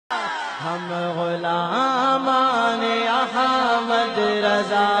हम गुलामाने अहमद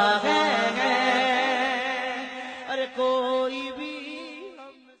रजा हैं, अरे कोई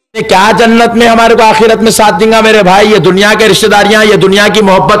भी क्या जन्नत में हमारे को आखिरत में साथ देगा मेरे भाई। ये दुनिया के रिश्तेदारियां, ये दुनिया की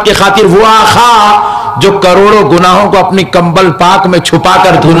मोहब्बत की खातिर वो आखा जो करोड़ों गुनाहों को अपनी कंबल पाक में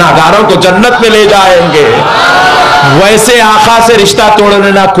छुपाकर गुनाहगारों को जन्नत में ले जाएंगे, वैसे आखा से रिश्ता तोड़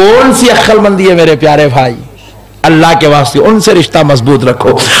लेना कौन सी अक्लमंदी है मेरे प्यारे भाई। अल्लाह के वास्ते उनसे रिश्ता मजबूत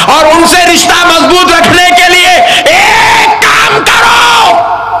रखो, और उनसे रिश्ता मजबूत रखने के लिए एक काम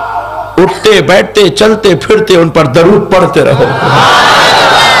करो, उठते बैठते चलते फिरते उन पर दरूद पढ़ते रहो।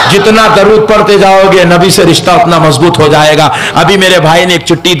 जितना दरूद पढ़ते जाओगे नबी से रिश्ता उतना मजबूत हो जाएगा। अभी मेरे भाई ने एक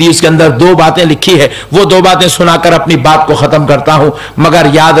चिट्ठी दी, उसके अंदर 2 बातें लिखी है, वो 2 बातें सुनाकर अपनी बात को खत्म करता हूं।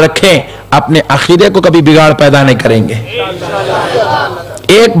 मगर याद रखें, अपने अकीदे को कभी बिगाड़ पैदा नहीं करेंगे।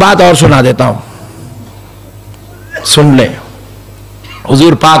 एक बात और सुना देता हूं, सुन ले।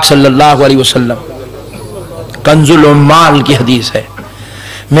 हुजूर पाक सल्लल्लाहु अलैहि वसल्लम कंजुल उम्माल की हदीस है।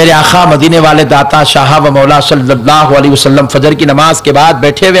 मेरे आका मदीने वाले दाता शाह व मौला सल्लल्लाहु अलैहि वसल्लम फजर की नमाज के बाद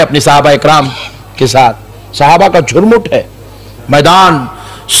बैठे हुए अपने सहाबा इकराम के साथ, सहाबा का झुरमुट है, मैदान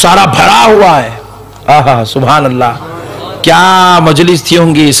सारा भरा हुआ है। आहा सुभान अल्लाह, क्या मजलिस थी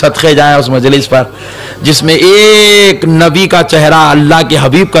होंगी, सदके जाए उस मजलिस पर जिसमें एक नबी का चेहरा, अल्लाह के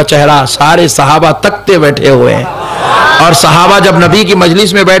हबीब का चेहरा, सारे सहाबा तकते बैठे हुए हैं। और सहाबा जब नबी की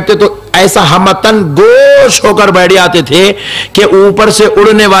मजलिस में बैठते तो ऐसा हमतन गोश होकर बैठ जाते थे कि ऊपर से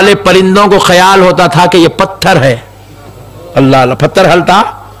उड़ने वाले परिंदों को ख्याल होता था कि ये पत्थर है। अल्लाह अल्लाह, पत्थर हलता,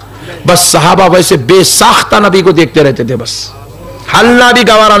 बस सहाबा वैसे बेसाख्ता नबी को देखते रहते थे, बस हलना भी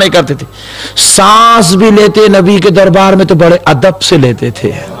गवारा नहीं करते थे। सांस भी लेते नबी के दरबार में तो बड़े अदब से लेते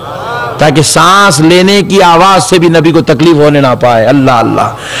थे, ताकि सांस लेने की आवाज से भी नबी को तकलीफ होने ना पाए। अल्लाह अल्लाह।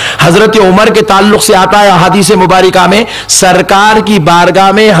 हजरत उमर के ताल्लुक से आता है हदीस मुबारका में, सरकार की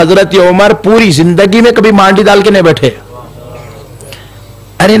बारगाह में हजरत उमर पूरी जिंदगी में कभी मांडी डाल के नहीं बैठे।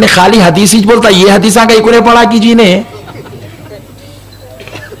 अरे ने खाली हदीस ही बोलता, ये हदीसा कहीं को पढ़ा कीजिए ने।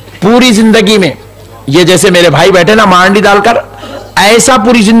 पूरी जिंदगी में ये जैसे मेरे भाई बैठे ना मांडी डालकर, ऐसा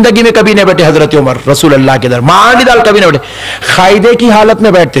पूरी जिंदगी में कभी नहीं बैठे हजरत उमर रसूल अल्लाह के दर, मांडी डाल कभी नहीं बैठे। कायदे की हालत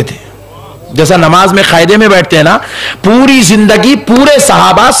में बैठते थे, जैसा नमाज में कायदे में बैठते हैं ना, पूरी जिंदगी पूरे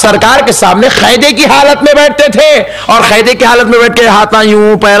सहाबा सरकार के सामने कायदे की हालत में बैठते थे। और कायदे की हालत में बैठ के हाथ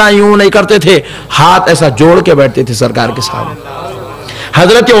यूं पैरा यूं नहीं करते थे, हाथ ऐसा जोड़ के बैठते थे सरकार के सामने।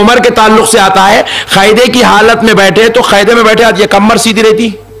 हजरत उमर के ताल्लुक से आता है, कायदे की हालत में बैठे तो कायदे में बैठे ये कमर सीधी रहती,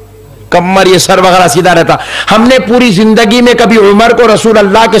 कमर ये सर वगैरह सीधा रहता। हमने पूरी जिंदगी में कभी उमर को रसूल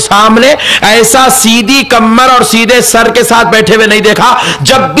अल्लाह के सामने ऐसा सीधी कमर और सीधे सर के साथ बैठे हुए नहीं देखा।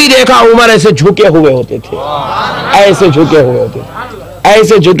 जब भी देखा उमर ऐसे झुके हुए होते थे, ऐसे झुके हुए होते थे,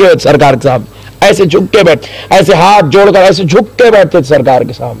 ऐसे झुके हुए सरकार के सामने, ऐसे झुक के बैठ, ऐसे हाथ जोड़कर ऐसे झुक के बैठते थे सरकार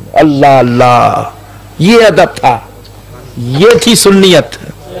के सामने। अल्लाह अल्लाह, ये अदब था, ये थी सुन्नियत।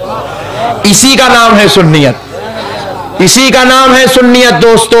 इसी का नाम है सुन्नियत, इसी का नाम है सुन्नियत।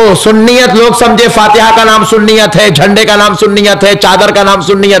 दोस्तों सुन्नियत लोग समझे फातिहा का नाम सुन्नियत है, झंडे का नाम सुन्नियत है, चादर का नाम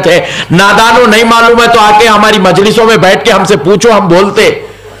सुन्नियत है। नादानो नहीं मालूम है तो आके हमारी मजलिसों में बैठ के हमसे पूछो, हम बोलते।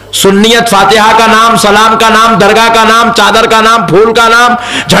 सुन्नियत फातिहा का नाम, सलाम का नाम, दरगाह का नाम, चादर का नाम, फूल का नाम,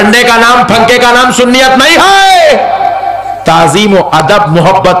 झंडे का नाम, पंखे का नाम सुन्नियत नहीं है। ताजीम व अदब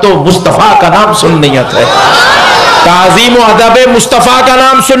मोहब्बत मुस्तफा का नाम सुन्नियत है। ताजीम व अदब मुस्तफा का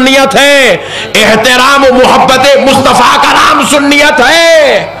नाम सुन्नियत है। एहतराम व मोहब्बत मुस्तफा का नाम सुन्नियत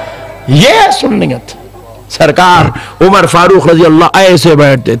है। ये सुन्नियत। सरकार उमर फारूक रजी अल्लाह ऐसे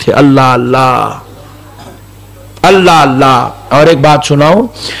बैठते थे, अल्लाह अल्लाह अल्लाह अल्लाह। और एक बात सुनाऊं,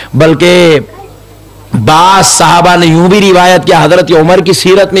 बल्कि बास साहबा ने यूं भी रिवायत किया, हजरत उमर की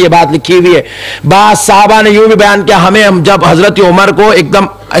सीरत में यह बात लिखी हुई है। बास साहबा ने यूं भी बयान किया, हम जब हजरत उमर को एकदम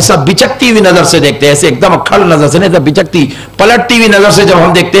ऐसा बिचकती हुई नजर से देखते, ऐसे एकदम अक्खड़ नजर से नहीं, बिचकती पलटती हुई नजर से जब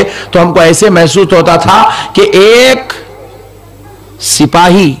हम देखते तो हमको ऐसे महसूस होता था कि एक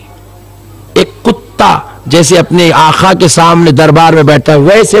सिपाही, एक कुत्ता जैसे अपने आका के सामने दरबार में बैठता है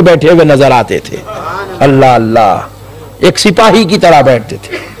वैसे बैठे हुए नजर आते थे। अल्लाह अल्लाह, एक सिपाही की तरह बैठते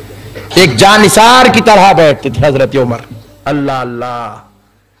थे, एक जानिसार की तरह बैठते थे हजरत उमर। अल्लाह अल्लाह।